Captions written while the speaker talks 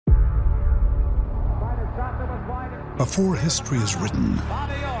Before history is written,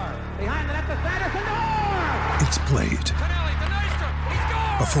 it's played.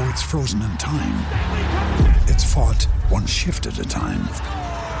 Before it's frozen in time, it's fought one shift at a time.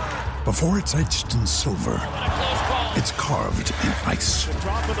 Before it's etched in silver, it's carved in ice.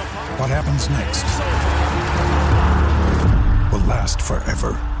 What happens next will last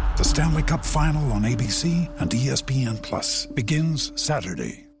forever. The Stanley Cup Final on ABC and ESPN Plus begins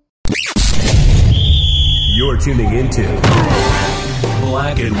Saturday. You're tuning into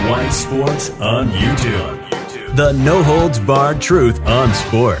Black and White Sports on YouTube. The no-holds-barred truth on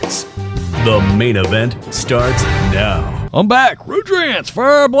sports. The main event starts now. I'm back. Rudrance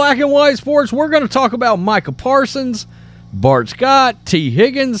for Black and White Sports. We're going to talk about Micah Parsons, Bart Scott, T.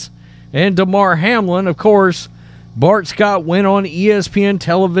 Higgins, and Damar Hamlin. Of course, Bart Scott went on ESPN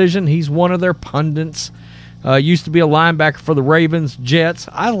television. He's one of their pundits. Used to be a linebacker for the Ravens, Jets.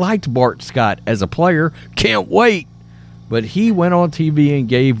 I liked Bart Scott as a player. Can't wait. But he went on TV and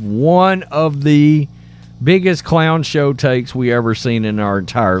gave one of the biggest clown show takes we ever seen in our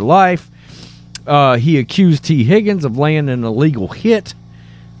entire life. He accused T. Higgins of laying an illegal hit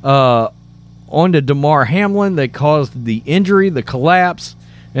onto Damar Hamlin that caused the injury, the collapse,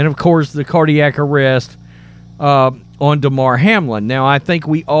 and, of course, the cardiac arrest on Damar Hamlin. Now, I think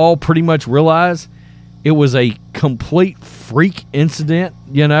we all pretty much realize it was a complete freak incident,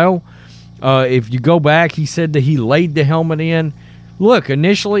 you know. If you go back, he said that he laid the helmet in. Look,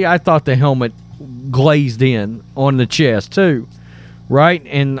 initially I thought the helmet glazed in on the chest too, right?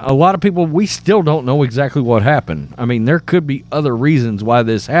 And a lot of people, we still don't know exactly what happened. I mean, there could be other reasons why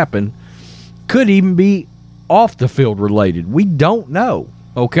this happened. Could even be off the field related. We don't know,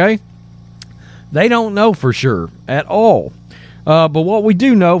 okay? They don't know for sure at all. But what we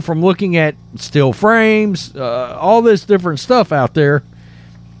do know from looking at still frames, all this different stuff out there,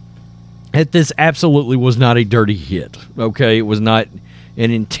 that this absolutely was not a dirty hit, okay? It was not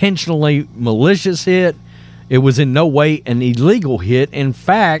an intentionally malicious hit. It was in no way an illegal hit. In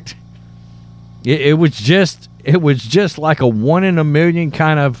fact, it was just like a 1 in a million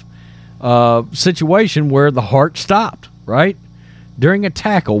kind of situation where the heart stopped, right? During a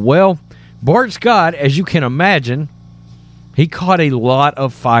tackle. Well, Bart Scott, as you can imagine, he caught a lot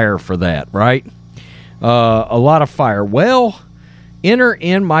of fire for that, right? A lot of fire. Well, enter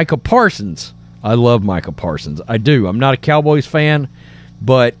in Micah Parsons. I love Micah Parsons. I do. I'm not a Cowboys fan,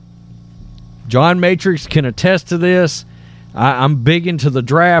 but John Matrix can attest to this. I'm big into the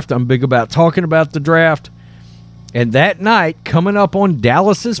draft. I'm big about talking about the draft. And that night, coming up on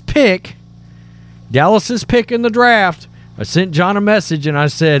Dallas's pick in the draft, I sent John a message and I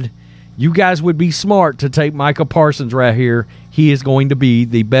said, you guys would be smart to take Micah Parsons right here. He is going to be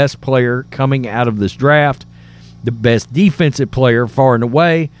the best player coming out of this draft, the best defensive player far and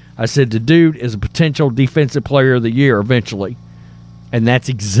away. I said the dude is a potential defensive player of the year eventually. And that's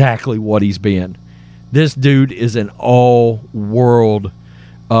exactly what he's been. This dude is an all-world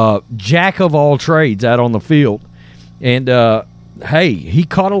jack of all trades out on the field. And, hey, he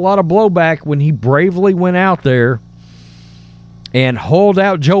caught a lot of blowback when he bravely went out there and hauled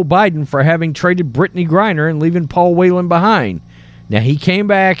out Joe Biden for having traded Brittany Griner and leaving Paul Whelan behind. Now, he came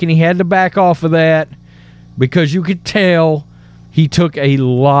back and he had to back off of that because you could tell he took a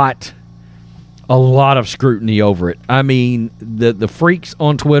lot of scrutiny over it. I mean, the freaks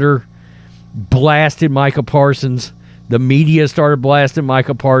on Twitter blasted Micah Parsons. The media started blasting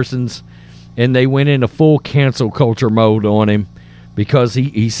Micah Parsons, and they went into full cancel culture mode on him because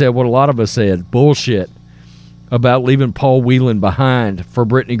he said what a lot of us said, bullshit, about leaving Paul Whelan behind for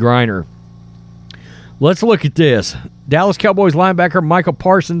Brittany Griner. Let's look at this. Dallas Cowboys linebacker Micah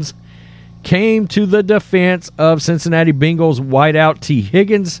Parsons came to the defense of Cincinnati Bengals wideout T.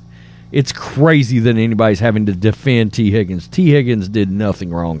 Higgins. It's crazy that anybody's having to defend T. Higgins. T. Higgins did nothing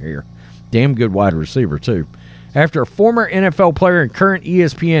wrong here. Damn good wide receiver, too. After a former NFL player and current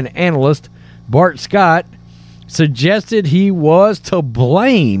ESPN analyst, Bart Scott, suggested he was to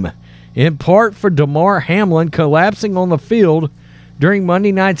blame, in part for Damar Hamlin collapsing on the field during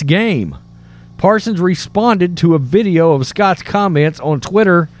Monday night's game. Parsons responded to a video of Scott's comments on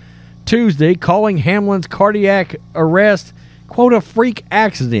Twitter Tuesday, calling Hamlin's cardiac arrest, quote, a freak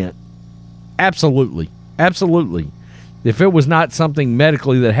accident. Absolutely. Absolutely. If it was not something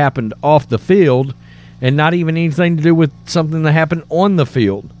medically that happened off the field and not even anything to do with something that happened on the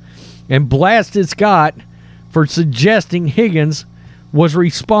field. And blasted Scott for suggesting Higgins was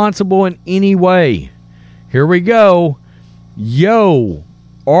responsible in any way. Here we go. Yo,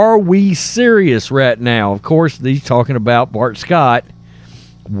 are we serious right now? Of course, he's talking about Bart Scott.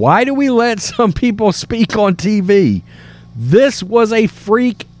 Why do we let some people speak on TV? This was a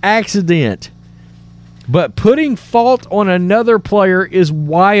freak accident. But putting fault on another player is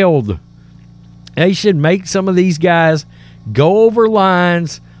wild. They should make some of these guys go over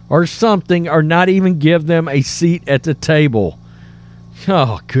lines or something, or not even give them a seat at the table.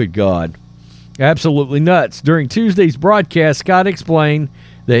 Oh, good God. Absolutely nuts. During Tuesday's broadcast, Scott explained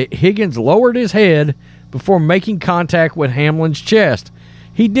that Higgins lowered his head before making contact with Hamlin's chest.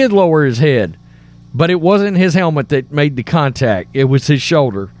 He did lower his head, but it wasn't his helmet that made the contact. It was his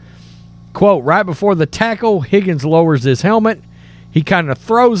shoulder. Quote, right before the tackle, Higgins lowers his helmet. He kind of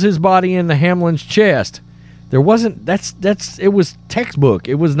throws his body into Hamlin's chest. It was textbook.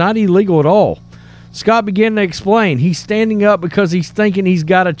 It was not illegal at all. Scott began to explain. He's standing up because he's thinking he's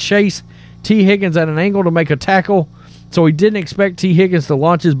got to chase T. Higgins at an angle to make a tackle, so he didn't expect T. Higgins to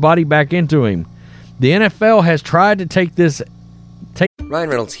launch his body back into him. The NFL has tried to take this... Ryan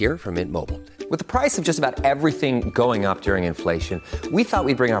Reynolds here from Mint Mobile. With the price of just about everything going up during inflation, we thought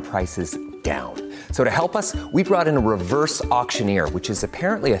we'd bring our prices down. So to help us, we brought in a reverse auctioneer, which is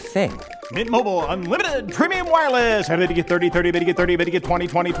apparently a thing. Mint Mobile Unlimited Premium Wireless. How to get 30, 30, bit to get 30, bit to get 20,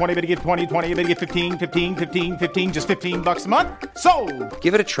 20, 20, bit to get 20, 20, bit to get 15, 15, 15, 15, just $15 a month? Sold!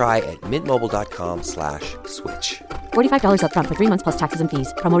 Give it a try at mintmobile.com/switch. $45 up front for 3 months plus taxes and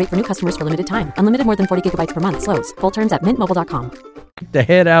fees. Promo rate for new customers for limited time. Unlimited more than 40 gigabytes per month. Slows full terms at mintmobile.com. The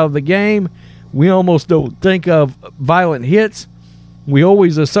head out of the game. We almost don't think of violent hits. We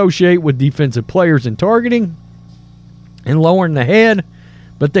always associate with defensive players and targeting and lowering the head.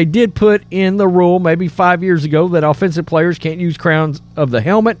 But they did put in the rule maybe 5 years ago that offensive players can't use crowns of the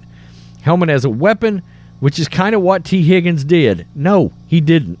helmet as a weapon, which is kind of what T. Higgins did. No, he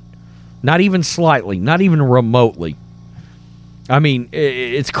didn't. Not even slightly, not even remotely. I mean,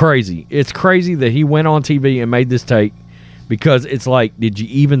 it's crazy. It's crazy that he went on TV and made this take, because it's like, did you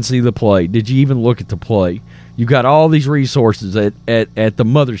even see the play? Did you even look at the play? You got all these resources at the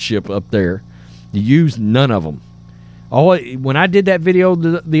mothership up there. You used none of them. When I did that video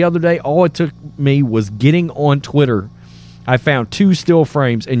the other day, all it took me was getting on Twitter. I found 2 still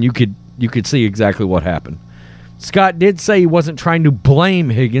frames, and you could see exactly what happened. Scott did say he wasn't trying to blame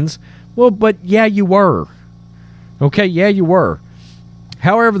Higgins. Well, but yeah, you were. Okay, yeah, you were.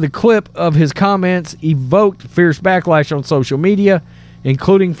 However, the clip of his comments evoked fierce backlash on social media,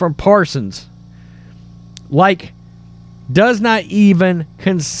 including from Parsons. Does not even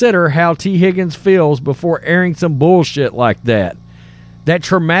consider how T. Higgins feels before airing some bullshit like that. That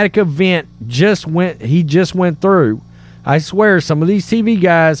traumatic event he just went through. I swear some of these TV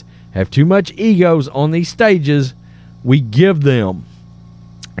guys have too much egos on these stages we give them.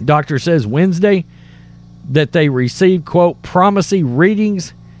 Doctor says Wednesday that they received, quote, promising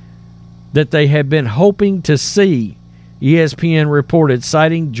readings that they had been hoping to see, ESPN reported,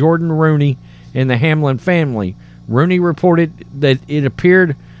 citing Jordan Rooney and the Hamlin family. Rooney reported that it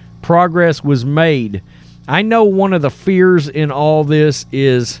appeared progress was made. I know one of the fears in all this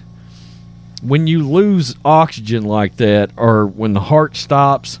is when you lose oxygen like that, or when the heart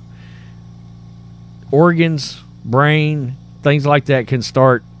stops, organs, brain, things like that can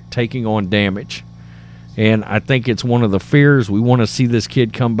start taking on damage. And I think it's one of the fears. We want to see this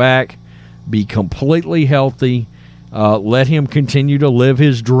kid come back, be completely healthy, let him continue to live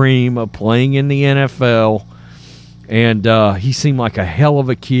his dream of playing in the NFL. And he seemed like a hell of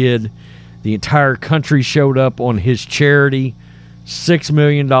a kid. The entire country showed up on his charity, $6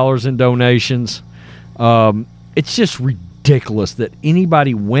 million in donations. It's just ridiculous that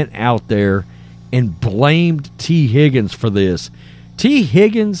anybody went out there and blamed T. Higgins for this. T.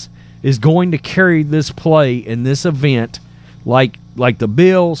 Higgins is going to carry this play in this event like the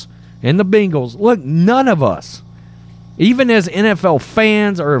Bills and the Bengals. Look, none of us, even as NFL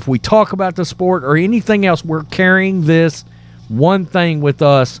fans, or if we talk about the sport or anything else, we're carrying this one thing with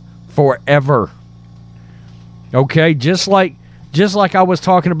us forever. Okay, just like I was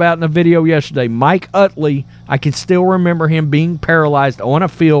talking about in the video yesterday, Mike Utley, I can still remember him being paralyzed on a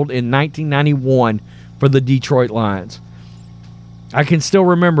field in 1991 for the Detroit Lions. I can still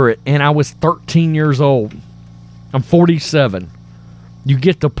remember it, and I was 13 years old. I'm 47. You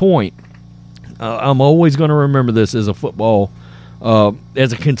get the point. I'm always going to remember this as a football,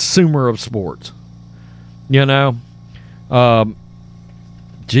 as a consumer of sports. You know?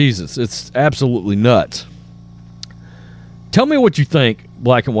 Jesus, it's absolutely nuts. Tell me what you think,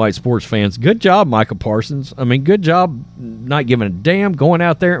 black and white sports fans. Good job, Micah Parsons. I mean, good job not giving a damn, going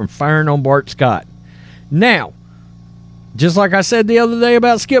out there and firing on Bart Scott. Now, just like I said the other day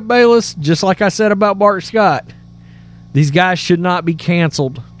about Skip Bayless, just like I said about Bart Scott, these guys should not be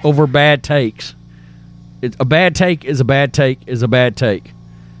canceled over bad takes. A bad take is a bad take is a bad take.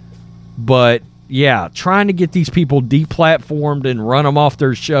 But, yeah, trying to get these people deplatformed and run them off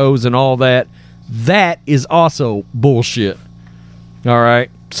their shows and all that, That is also bullshit. All right.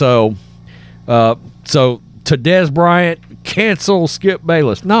 So to Dez Bryant, cancel Skip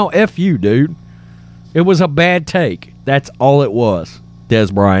Bayless. No, F you, dude. It was a bad take. That's all it was,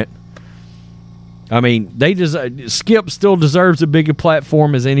 Dez Bryant. I mean, Skip still deserves a bigger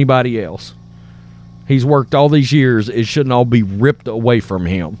platform as anybody else. He's worked all these years. It shouldn't all be ripped away from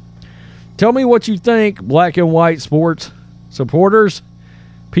him. Tell me what you think, Black and White Sports supporters.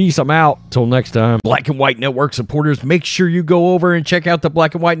 Peace. I'm out. Till next time. Black and White Network supporters, make sure you go over and check out the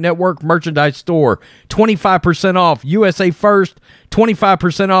Black and White Network merchandise store. 25% off USA First.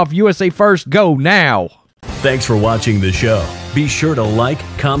 25% off USA First. Go now. Thanks for watching the show. Be sure to like,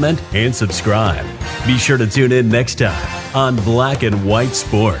 comment, and subscribe. Be sure to tune in next time on Black and White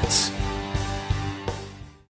Sports.